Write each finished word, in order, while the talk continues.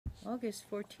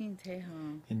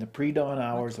In the pre-dawn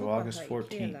hours of August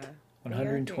 14th,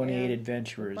 128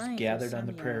 adventurers gathered on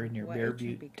the prairie near Bear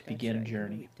Butte to begin a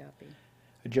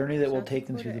journey that will take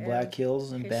them through the Black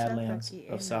Hills and Badlands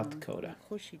of South Dakota.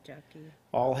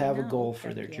 All have a goal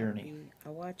for their journey.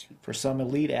 For some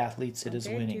elite athletes, it is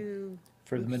winning.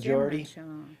 For the majority,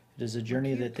 it is a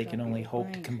journey that they can only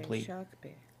hope to complete.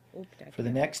 For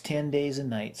the next 10 days and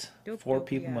nights, 4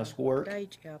 people must work,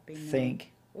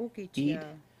 think, eat,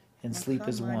 and sleep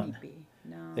as one.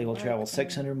 They will travel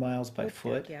 600 miles by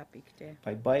foot,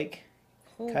 by bike,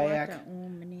 kayak,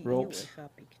 ropes,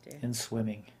 and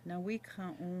swimming.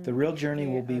 The real journey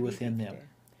will be within them.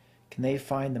 Can they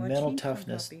find the mental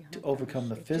toughness to overcome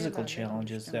the physical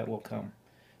challenges that will come,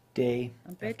 day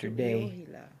after day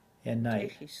and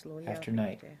night after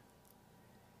night?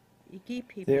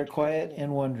 They are quiet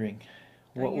and wondering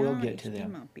what will get to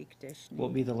them. Will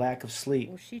it be the lack of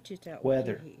sleep,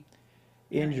 weather,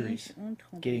 injuries,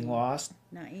 getting lost,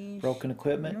 broken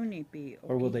equipment,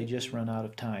 or will they just run out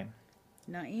of time?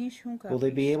 Will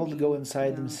they be able to go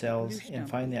inside themselves and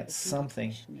find that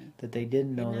something that they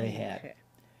didn't know they had?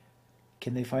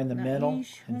 Can they find the mental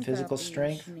and physical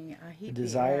strength, the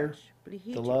desire,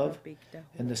 the love,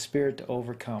 and the spirit to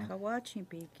overcome?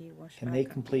 Can they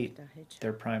complete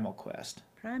their Primal Quest?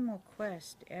 Primal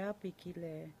Quest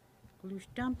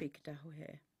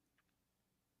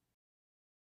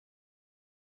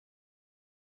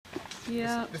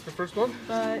Yeah. This the first one?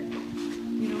 But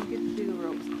you don't get to do the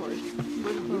ropes course.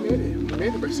 We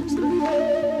made it by 6:30.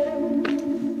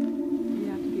 You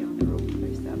have to be on the ropes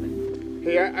by 7.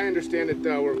 Hey, I understand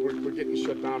that we're getting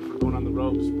shut down for going on the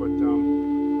ropes, but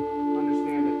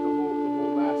understand that the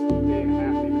whole last day and a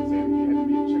half they've been saying we had to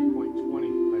be at checkpoint 20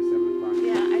 by 7 o'clock.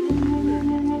 Yeah, I didn't know we were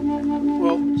getting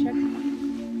well, checkpoint.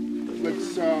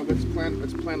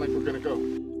 let's plan like we're gonna go.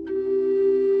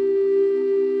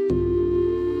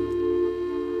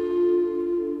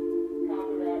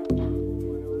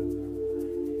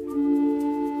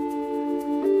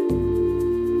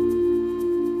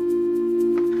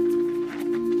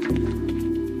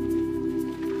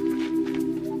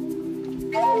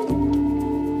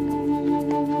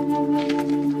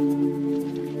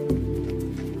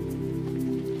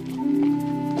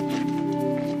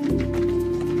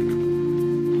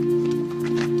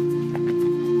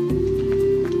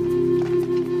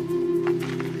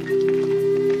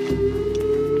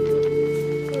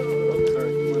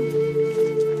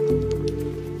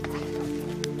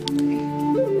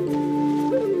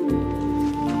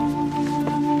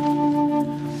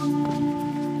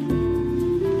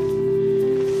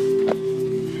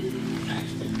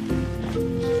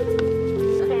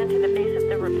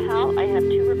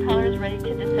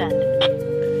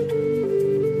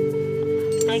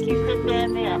 Thank you for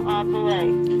standing there on the way.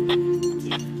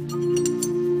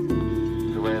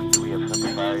 We have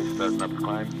somebody starting up the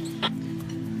climb.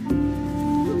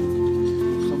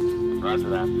 Roger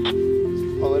that.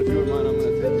 Paula, if you wouldn't mind, I'm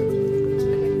going to take it.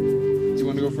 Do you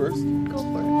want to go first? Go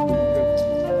for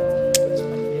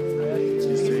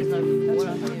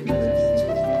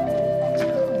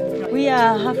it. We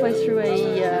are halfway through a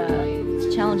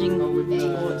challenging or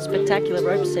spectacular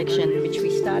rope section, which we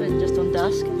started just on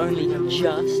dusk, only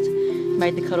just.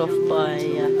 Made the cutoff by,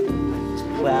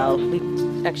 well, we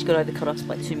actually got over the cutoffs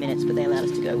by 2 minutes, but they allowed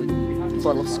us to go with a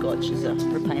bottle of scotch as a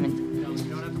repayment.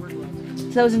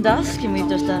 So that was in dusk, and we've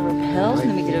just done rappel, and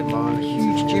then we did a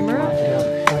huge jimmerer,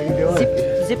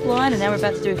 zip line, and now we're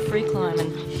about to do a free climb,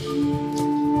 and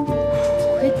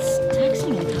it's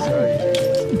taxing and tiring.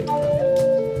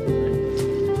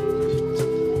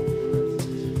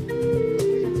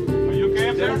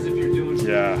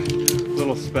 Yeah, a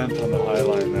little spent on the high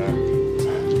line there.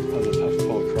 That was a tough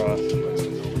pull across.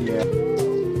 Yeah.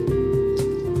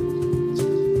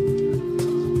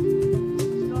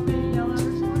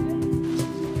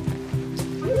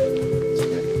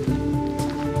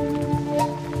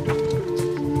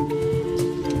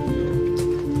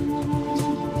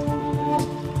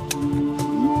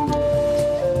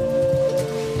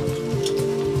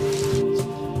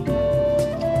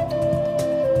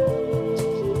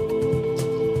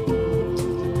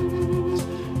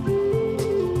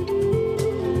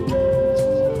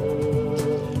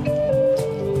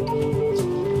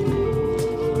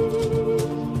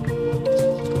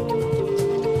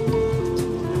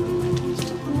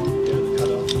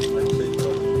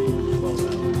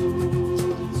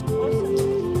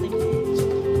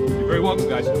 Very welcome,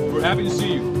 guys. We're happy to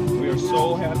see you. We are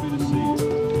so happy to see you.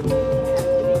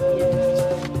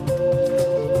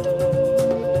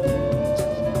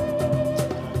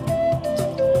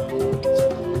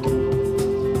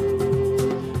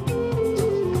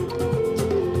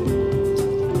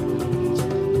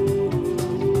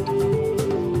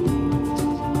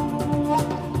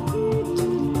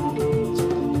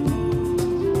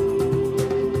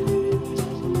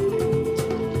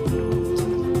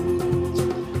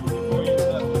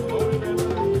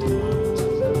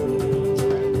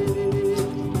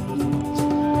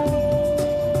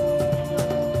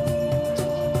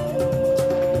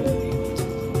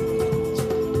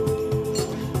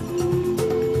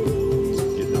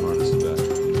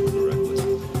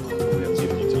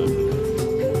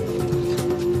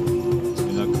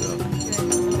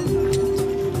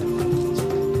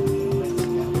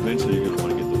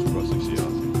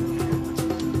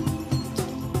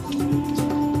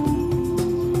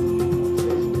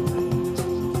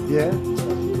 Yeah.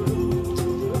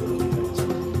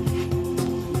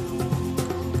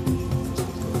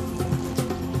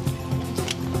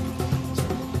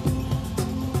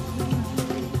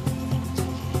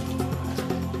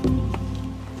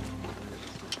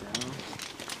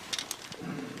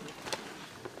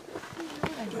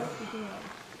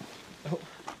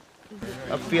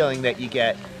 A feeling that you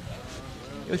get.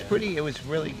 It was pretty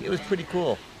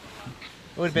cool.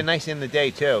 It would have been nice in the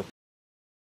day too.